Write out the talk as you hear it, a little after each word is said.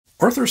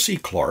Arthur C.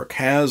 Clarke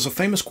has a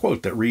famous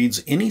quote that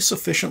reads, "Any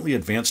sufficiently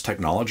advanced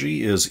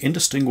technology is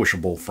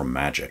indistinguishable from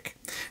magic."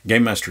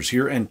 GameMasters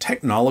here, and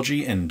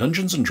technology in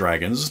Dungeons &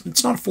 Dragons,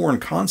 it's not a foreign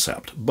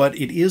concept, but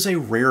it is a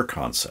rare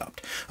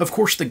concept. Of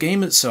course, the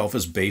game itself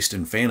is based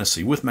in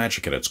fantasy with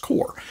magic at its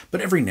core,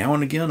 but every now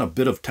and again a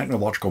bit of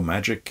technological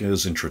magic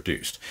is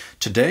introduced.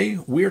 Today,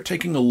 we are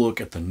taking a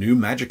look at the new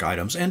magic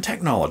items and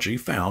technology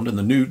found in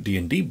the new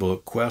D&D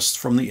book, Quests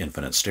from the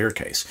Infinite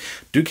Staircase.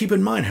 Do keep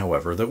in mind,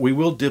 however, that we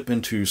will dip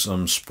into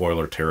some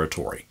spoiler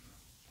territory.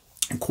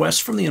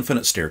 Quest from the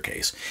Infinite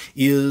Staircase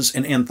is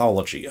an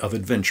anthology of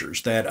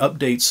adventures that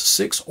updates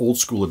 6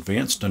 old-school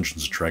Advanced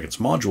Dungeons & Dragons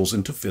modules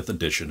into 5th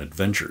edition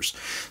adventures.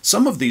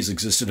 Some of these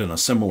existed in a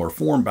similar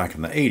form back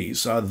in the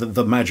 80s,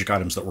 the magic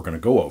items that we're going to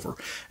go over,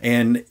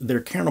 and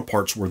their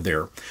counterparts were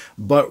there.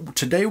 But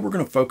today we're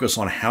going to focus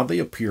on how they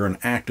appear and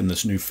act in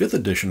this new 5th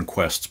edition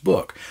Quests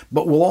book,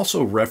 but we'll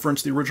also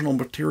reference the original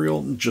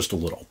material just a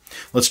little.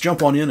 Let's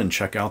jump on in and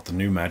check out the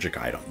new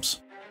magic items.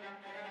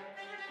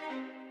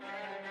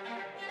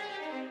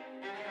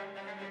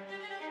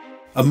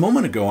 A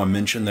moment ago I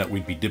mentioned that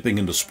we'd be dipping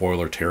into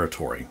spoiler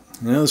territory.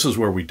 Now, this is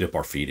where we dip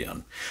our feet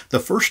in. The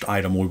first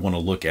item we want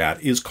to look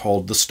at is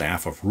called the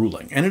Staff of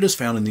Ruling, and it is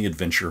found in the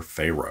adventure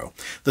Pharaoh.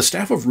 The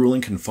Staff of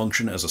Ruling can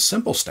function as a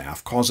simple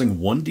staff, causing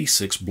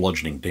 1d6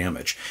 bludgeoning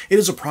damage. It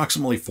is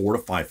approximately 4 to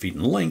 5 feet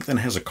in length and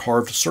has a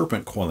carved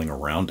serpent coiling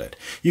around it.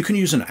 You can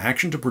use an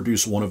action to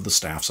produce one of the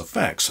staff's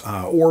effects,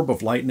 Orb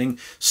of Lightning,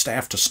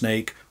 Staff to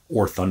Snake,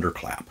 or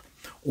Thunderclap.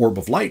 Orb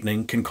of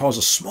Lightning can cause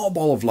a small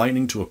ball of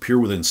lightning to appear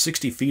within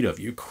 60 feet of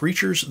you.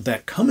 Creatures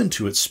that come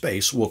into its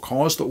space will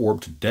cause the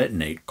orb to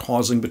detonate,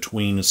 causing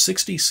between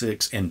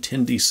 66 and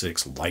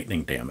 10d6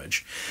 lightning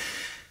damage.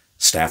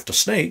 Staff to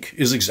Snake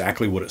is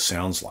exactly what it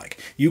sounds like.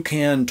 You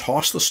can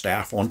toss the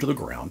staff onto the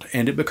ground,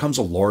 and it becomes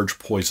a large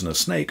poisonous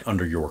snake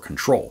under your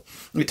control.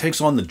 It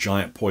takes on the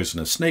giant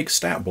poisonous snake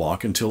stat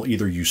block until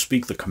either you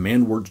speak the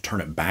command word to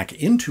turn it back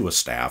into a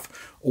staff,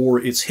 or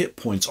its hit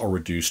points are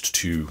reduced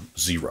to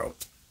 0.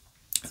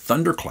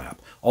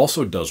 Thunderclap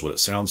also does what it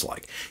sounds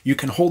like. You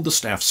can hold the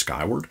staff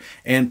skyward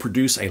and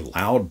produce a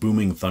loud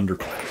booming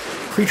thunderclap.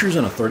 Creatures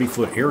in a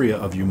 30-foot area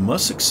of you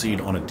must succeed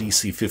on a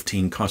DC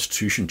 15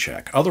 Constitution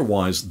check,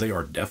 otherwise they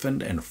are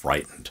deafened and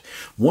frightened.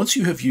 Once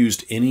you have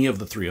used any of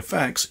the 3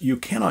 effects, you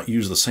cannot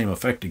use the same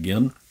effect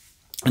again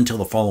until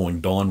the following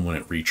dawn when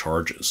it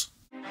recharges.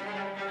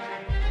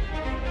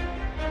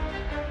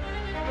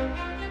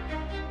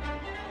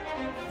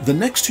 The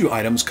next 2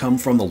 items come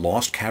from the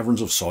Lost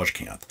Caverns of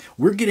Sajkanth.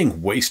 We're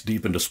getting waist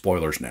deep into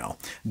spoilers now.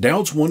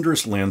 Dowd's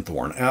Wondrous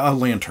Lanthorn, a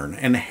lantern,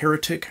 and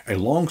Heretic, a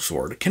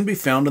longsword, can be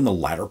found in the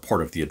latter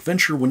part of the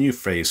adventure when you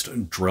faced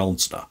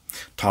Drelsna,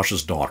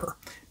 Tasha's daughter.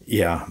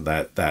 Yeah,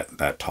 that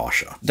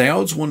Tasha.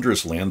 Dowd's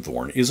Wondrous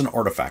Lanthorn is an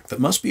artifact that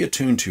must be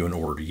attuned to in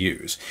order to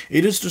use.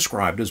 It is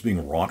described as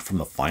being wrought from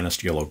the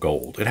finest yellow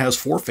gold. It has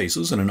 4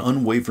 faces and an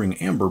unwavering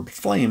amber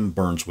flame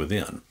burns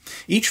within.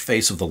 Each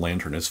face of the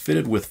lantern is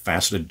fitted with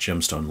faceted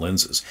gemstone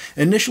lenses.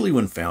 Initially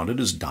when found it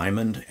is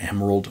diamond,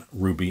 emerald,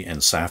 ruby,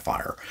 and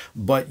sapphire,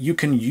 but you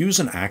can use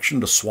an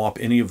action to swap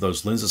any of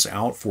those lenses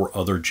out for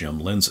other gem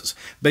lenses.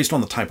 Based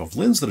on the type of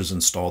lens that is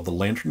installed, the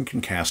lantern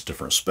can cast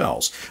different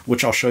spells,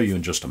 which I'll show you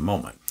in just a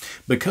moment.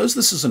 Because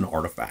this is an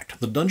artifact,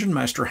 the Dungeon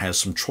Master has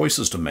some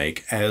choices to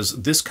make,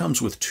 as this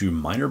comes with 2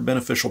 minor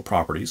beneficial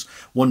properties,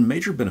 1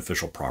 major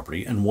beneficial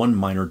property, and 1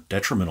 minor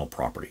detrimental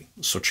property,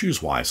 so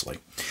choose wisely.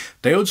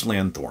 Dowd's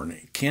Lanthorn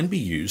can be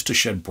used to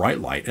shed bright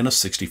light in a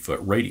 60-foot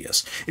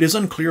radius. It is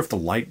unclear if the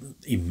light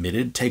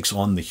emitted takes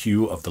on the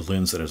hue of the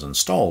lens that is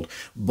installed,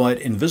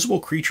 but invisible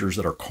creatures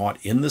that are caught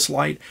in this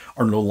light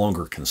are no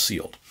longer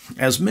concealed.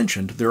 As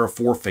mentioned, there are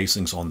 4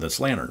 facings on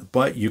this lantern,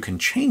 but you can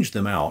change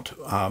them out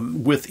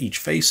with each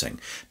facing.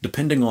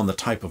 Depending on the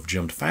type of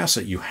gemmed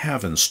facet you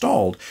have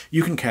installed,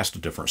 you can cast a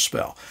different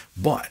spell.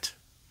 But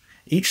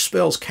each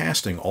spell's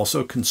casting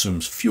also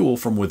consumes fuel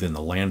from within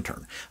the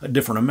lantern, a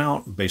different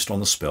amount based on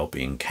the spell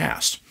being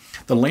cast.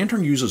 The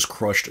lantern uses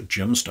crushed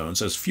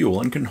gemstones as fuel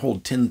and can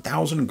hold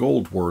 10,000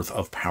 gold worth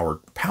of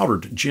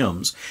powdered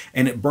gems,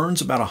 and it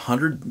burns about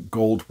 100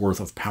 gold worth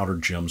of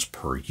powdered gems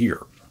per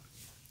year.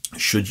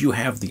 Should you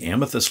have the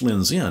amethyst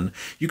lens in,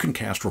 you can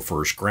cast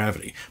Reverse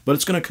Gravity, but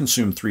it's going to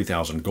consume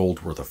 3,000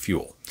 gold worth of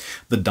fuel.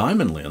 The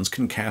diamond lens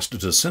can cast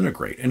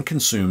Disintegrate and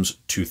consumes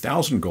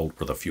 2,000 gold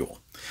worth of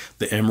fuel.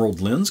 The emerald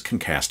lens can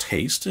cast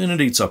Haste, and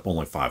it eats up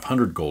only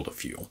 500 gold of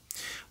fuel.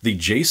 The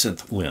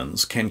jacinth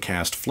lens can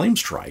cast Flame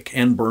Strike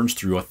and burns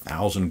through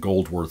 1,000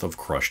 gold worth of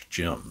crushed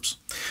gems.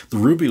 The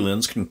ruby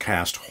lens can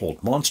cast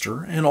Hold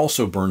Monster and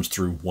also burns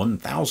through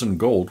 1,000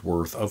 gold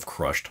worth of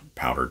crushed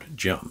powdered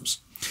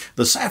gems.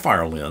 The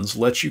sapphire lens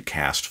lets you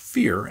cast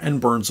Fear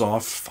and burns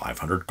off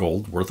 500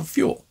 gold worth of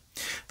fuel.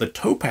 The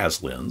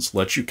topaz lens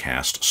lets you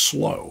cast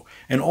Slow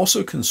and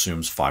also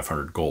consumes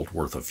 500 gold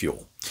worth of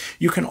fuel.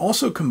 You can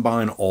also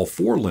combine all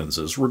 4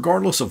 lenses,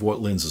 regardless of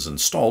what lens is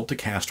installed, to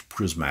cast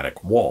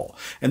Prismatic Wall,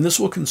 and this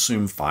will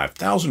consume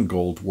 5,000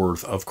 gold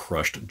worth of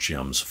crushed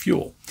gems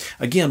fuel.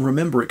 Again,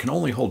 remember it can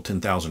only hold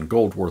 10,000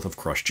 gold worth of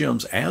crushed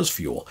gems as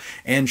fuel,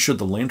 and should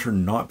the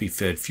lantern not be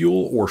fed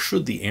fuel, or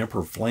should the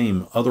amber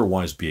flame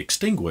otherwise be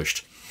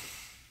extinguished,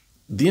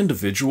 the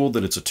individual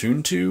that it's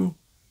attuned to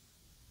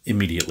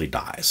immediately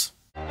dies.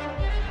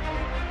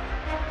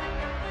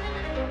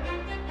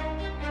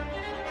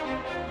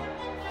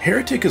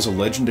 Heretic is a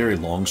legendary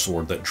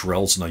longsword that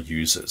Drelsna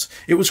uses.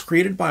 It was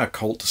created by a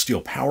cult to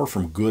steal power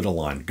from good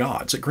aligned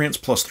gods. It grants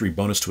 +3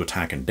 bonus to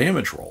attack and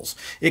damage rolls.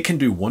 It can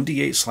do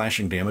 1d8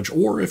 slashing damage,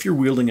 or if you're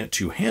wielding it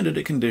two-handed,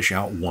 it can dish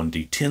out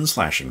 1d10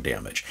 slashing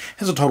damage. It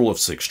has a total of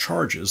 6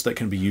 charges that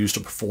can be used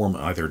to perform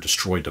either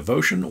Destroy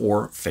Devotion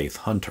or Faith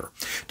Hunter.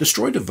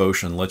 Destroy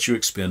Devotion lets you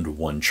expend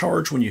 1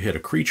 charge when you hit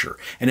a creature,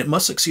 and it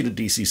must succeed a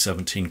DC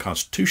 17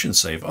 Constitution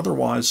save,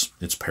 otherwise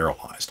it's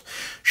paralyzed.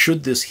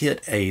 Should this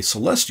hit a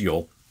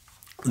Celestial,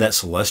 that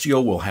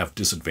Celestial will have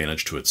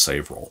disadvantage to its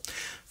save roll.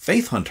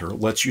 Faith Hunter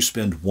lets you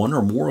spend 1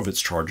 or more of its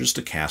charges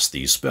to cast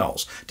these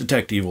spells.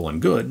 Detect Evil and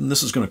Good, and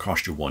this is going to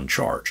cost you 1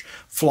 charge.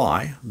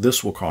 Fly,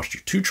 this will cost you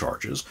 2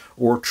 charges,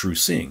 or True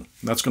Seeing,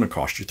 that's going to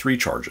cost you 3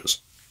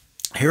 charges.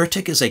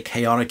 Heretic is a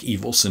chaotic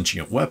evil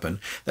sentient weapon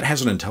that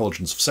has an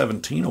intelligence of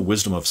 17, a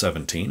wisdom of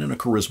 17, and a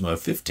charisma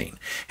of 15. It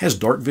has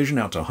dark vision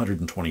out to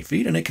 120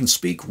 feet, and it can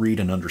speak, read,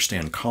 and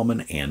understand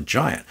common and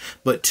giant.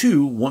 But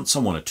 2, once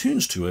someone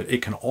attunes to it,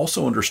 it can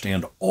also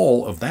understand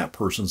all of that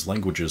person's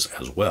languages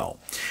as well.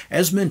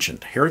 As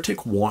mentioned,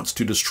 Heretic wants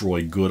to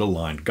destroy good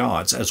aligned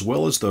gods, as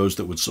well as those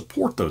that would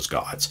support those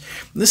gods.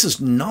 This is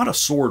not a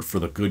sword for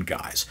the good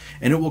guys,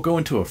 and it will go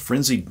into a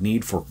frenzied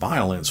need for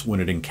violence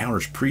when it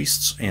encounters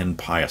priests and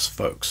pious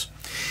folks.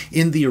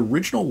 In the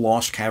original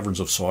Lost Caverns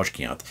of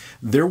Sojkanth,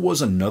 there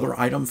was another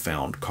item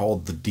found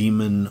called the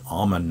Demon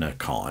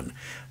Omnicon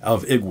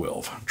of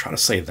Igwilv. I'm trying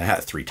to say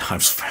that 3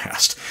 times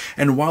fast.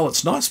 And while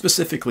it's not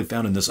specifically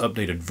found in this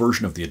updated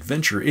version of the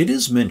adventure, it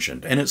is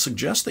mentioned, and it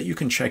suggests that you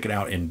can check it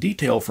out in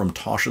detail from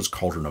Tasha's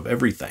Cauldron of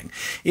Everything.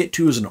 It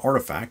too is an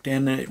artifact,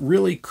 and it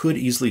really could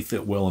easily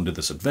fit well into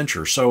this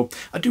adventure, so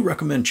I do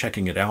recommend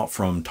checking it out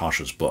from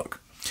Tasha's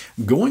book.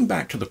 Going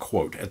back to the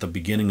quote at the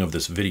beginning of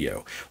this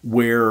video,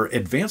 where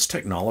advanced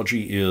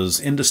technology is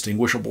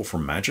indistinguishable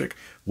from magic,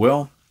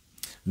 well,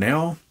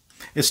 now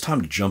it's time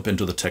to jump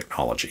into the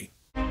technology.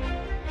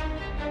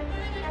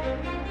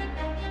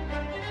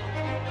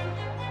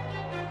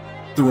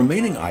 The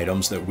remaining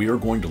items that we are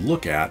going to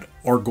look at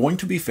are going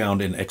to be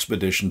found in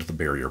Expedition to the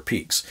Barrier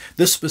Peaks.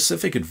 This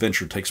specific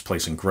adventure takes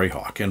place in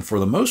Greyhawk, and for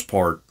the most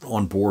part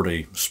on board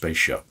a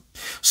spaceship.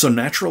 So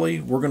naturally,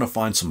 we're going to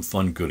find some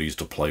fun goodies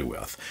to play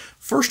with.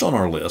 First on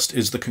our list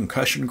is the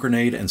Concussion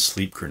Grenade and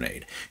Sleep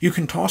Grenade. You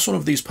can toss one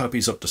of these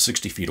puppies up to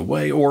 60 feet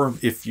away, or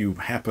if you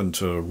happen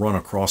to run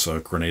across a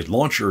grenade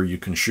launcher, you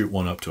can shoot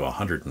one up to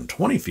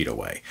 120 feet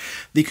away.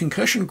 The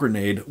Concussion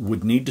Grenade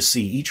would need to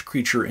see each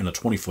creature in a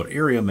 20-foot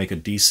area make a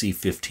DC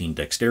 15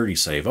 Dexterity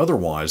save,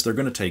 otherwise they're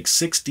going to take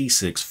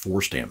 6d6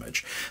 force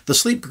damage. The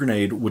Sleep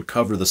Grenade would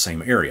cover the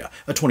same area,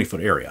 a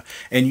 20-foot area,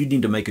 and you'd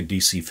need to make a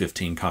DC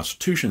 15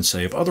 Constitution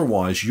save,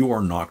 otherwise you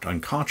are knocked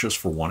unconscious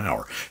for 1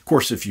 hour. Of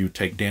course, if you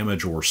take damage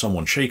or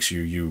someone shakes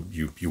you,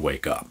 you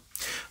wake up.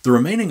 The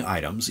remaining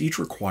items each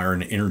require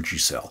an energy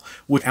cell,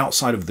 which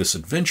outside of this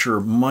adventure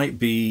might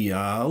be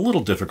a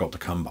little difficult to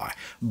come by,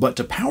 but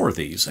to power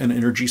these, an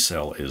energy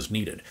cell is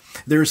needed.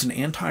 There is an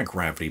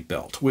anti-gravity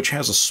belt, which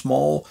has a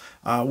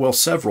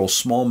several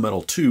small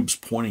metal tubes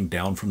pointing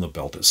down from the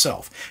belt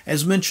itself.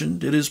 As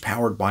mentioned, it is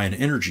powered by an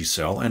energy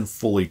cell, and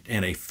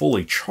a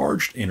fully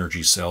charged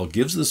energy cell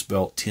gives this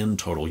belt 10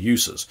 total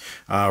uses,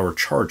 or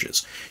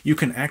charges. You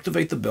can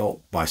activate the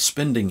belt by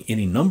spending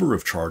any number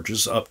of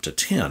charges up to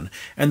 10,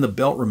 and the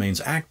belt remains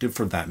active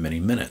for that many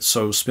minutes.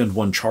 So spend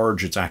 1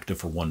 charge, it's active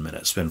for 1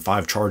 minute. Spend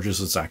 5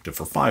 charges, it's active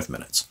for 5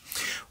 minutes.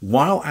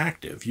 While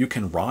active, you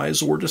can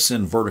rise or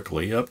descend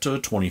vertically up to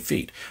 20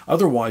 feet.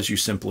 Otherwise, you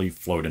simply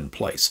float in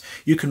place.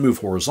 You can move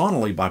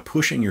horizontally by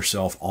pushing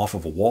yourself off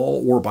of a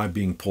wall or by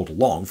being pulled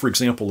along. For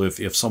example,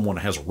 if someone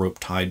has a rope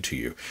tied to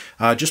you.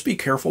 Just be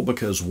careful,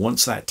 because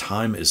once that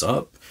time is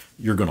up,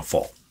 you're going to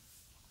fall.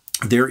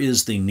 There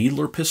is the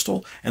Needler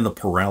pistol and the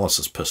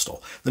Paralysis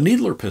pistol. The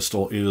Needler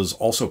pistol is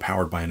also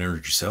powered by an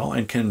energy cell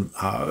and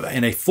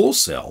a full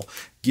cell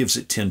gives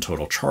it 10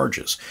 total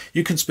charges.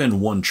 You can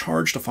spend 1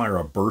 charge to fire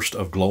a burst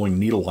of glowing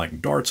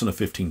needle-like darts in a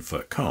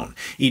 15-foot cone.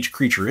 Each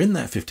creature in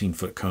that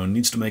 15-foot cone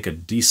needs to make a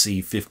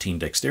DC 15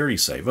 Dexterity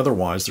save,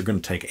 otherwise they're going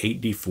to take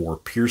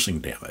 8d4 piercing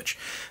damage.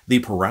 The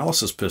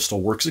Paralysis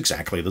pistol works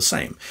exactly the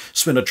same.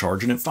 Spend a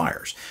charge and it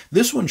fires.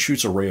 This one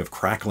shoots a ray of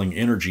crackling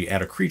energy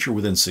at a creature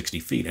within 60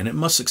 feet, and it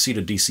must succeed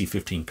a DC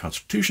 15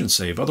 Constitution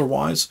save,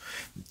 otherwise,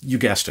 you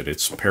guessed it,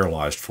 it's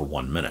paralyzed for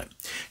 1 minute.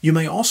 You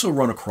may also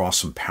run across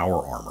some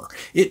power armor.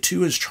 It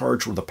too is is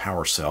charged with a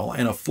power cell,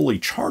 and a fully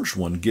charged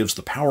one gives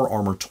the power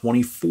armor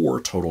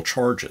 24 total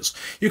charges.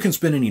 You can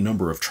spend any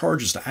number of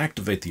charges to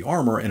activate the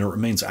armor, and it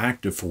remains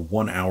active for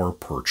 1 hour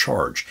per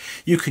charge.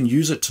 You can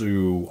use it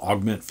to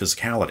augment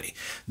physicality.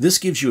 This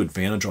gives you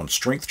advantage on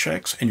strength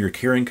checks, and your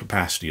carrying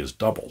capacity is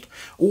doubled.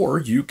 Or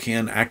you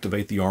can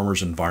activate the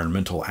armor's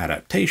environmental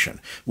adaptation,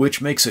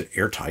 which makes it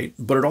airtight,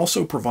 but it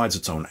also provides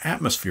its own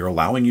atmosphere,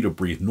 allowing you to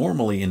breathe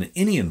normally in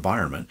any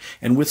environment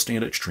and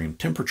withstand extreme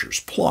temperatures.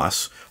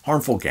 Plus,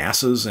 harmful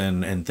gases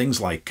and things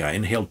like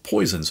inhaled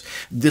poisons,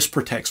 this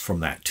protects from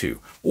that too.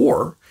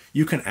 Or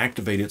you can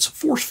activate its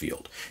force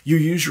field. You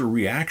use your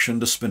reaction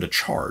to spend a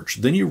charge,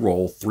 then you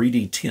roll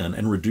 3d10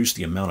 and reduce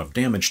the amount of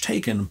damage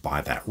taken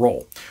by that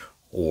roll.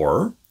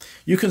 Or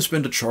you can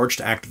spend a charge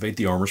to activate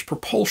the armor's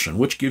propulsion,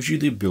 which gives you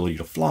the ability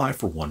to fly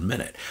for 1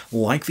 minute.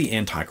 Like the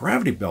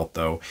anti-gravity belt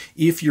though,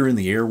 if you're in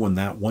the air when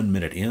that 1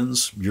 minute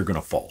ends, you're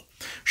going to fall.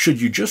 Should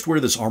you just wear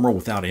this armor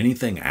without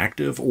anything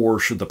active, or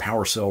should the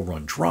power cell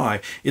run dry,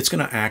 it's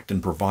going to act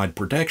and provide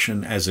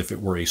protection as if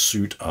it were a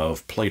suit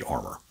of plate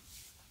armor.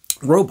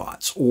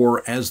 Robots,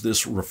 or as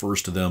this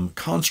refers to them,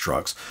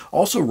 constructs,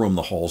 also roam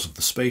the halls of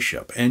the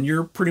spaceship, and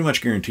you're pretty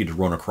much guaranteed to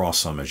run across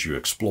some as you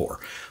explore.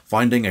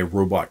 Finding a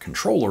robot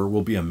controller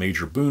will be a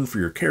major boon for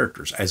your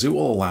characters, as it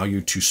will allow you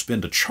to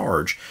spend a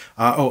charge.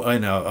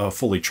 And a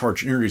fully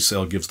charged energy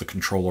cell gives the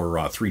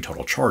controller 3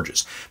 total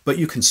charges, but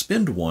you can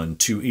spend one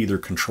to either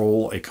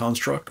control a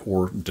construct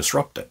or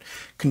disrupt it.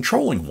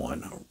 Controlling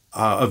one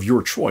of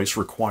your choice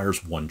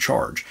requires 1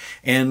 charge,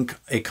 and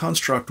a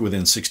construct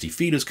within 60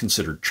 feet is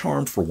considered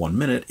charmed for 1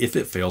 minute if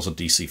it fails a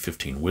DC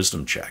 15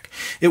 wisdom check.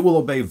 It will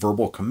obey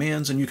verbal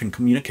commands, and you can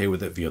communicate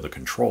with it via the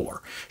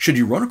controller. Should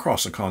you run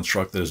across a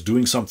construct that is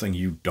doing something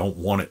you don't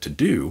want it to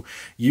do,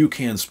 you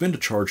can spend a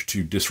charge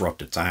to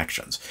disrupt its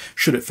actions.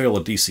 Should it fail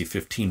a DC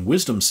 15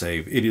 wisdom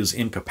save, it is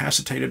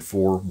incapacitated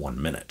for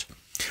 1 minute.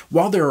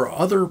 While there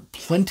are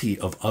plenty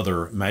of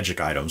other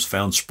magic items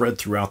found spread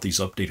throughout these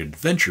updated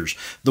adventures,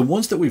 the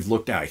ones that we've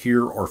looked at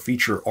here are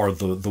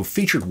the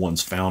featured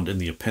ones found in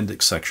the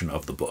appendix section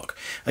of the book.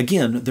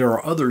 Again, there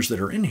are others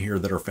that are in here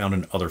that are found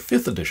in other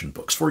 5th edition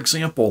books. For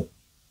example,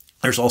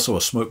 there's also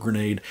a smoke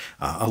grenade,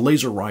 a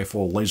laser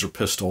rifle, laser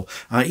pistol,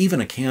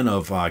 even a can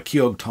of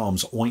Keogh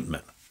Tom's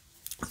ointment.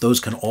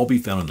 Those can all be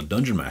found in the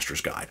Dungeon Master's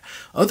Guide.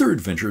 Other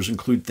adventures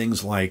include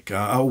things like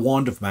a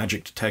wand of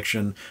magic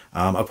detection,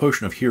 a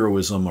potion of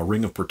heroism, a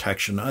ring of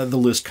protection. The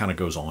list kind of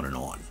goes on and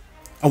on.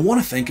 I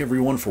want to thank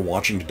everyone for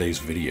watching today's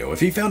video.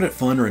 If you found it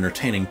fun or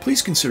entertaining,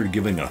 please consider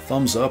giving it a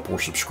thumbs up or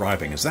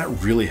subscribing, as that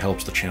really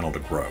helps the channel to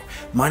grow.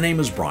 My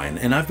name is Brian,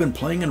 and I've been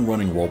playing and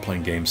running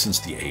role-playing games since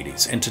the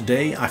 80s, and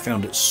today I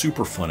found it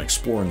super fun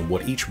exploring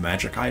what each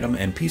magic item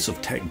and piece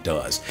of tech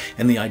does,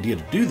 and the idea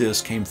to do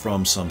this came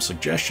from some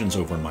suggestions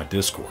over in my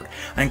Discord.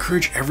 I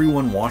encourage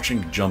everyone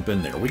watching to jump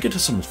in there. We get to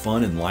some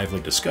fun and lively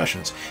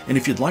discussions, and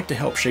if you'd like to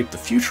help shape the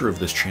future of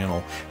this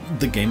channel,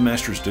 the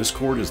GameMasters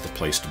Discord is the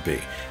place to be,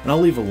 and I'll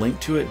leave a link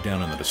to it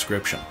down in the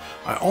description.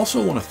 I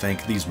also want to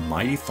thank these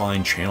mighty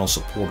fine channel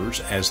supporters,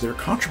 as their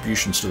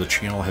contributions to the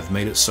channel have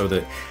made it so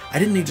that I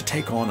didn't need to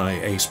take on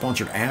a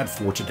sponsored ad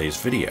for today's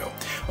video.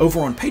 Over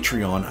on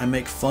Patreon, I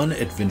make fun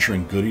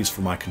adventuring goodies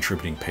for my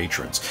contributing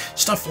patrons.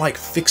 Stuff like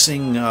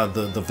fixing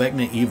the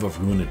Vecna Eve of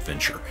Ruin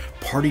adventure,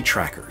 party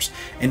trackers,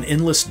 an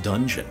endless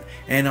dungeon,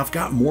 and I've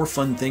got more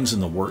fun things in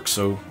the works,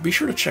 so be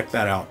sure to check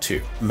that out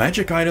too.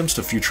 Magic items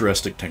to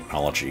futuristic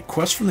technology,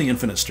 Quest from the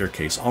Infinite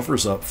Staircase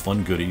offers up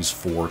fun goodies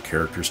for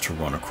characters to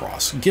run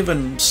across,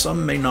 given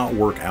some may not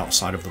work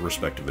outside of the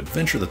respective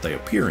adventure that they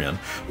appear in,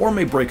 or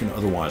may break an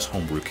otherwise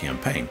homebrew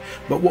campaign.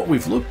 But what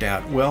we've looked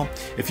at, well,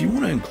 if you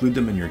want to include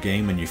them in your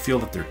game and you feel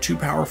that they're too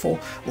powerful,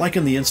 like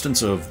in the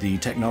instance of the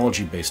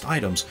technology-based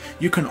items,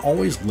 you can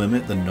always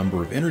limit the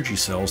number of energy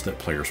cells that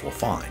players will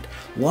find.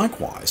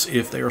 Likewise,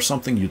 if they are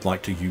something you'd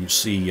like to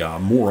see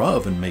more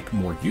of and make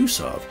more use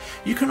of,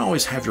 you can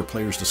always have your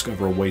players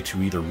discover a way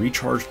to either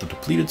recharge the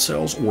depleted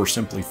cells or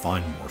simply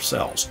find more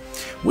cells.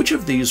 Which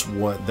of these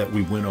that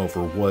we went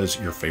over was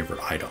your favorite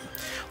item?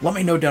 Let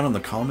me know down in the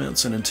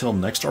comments, and until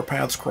next our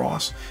paths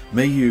cross,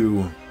 may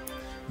you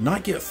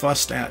not get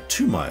fussed at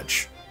too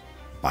much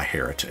by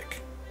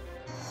Heretic.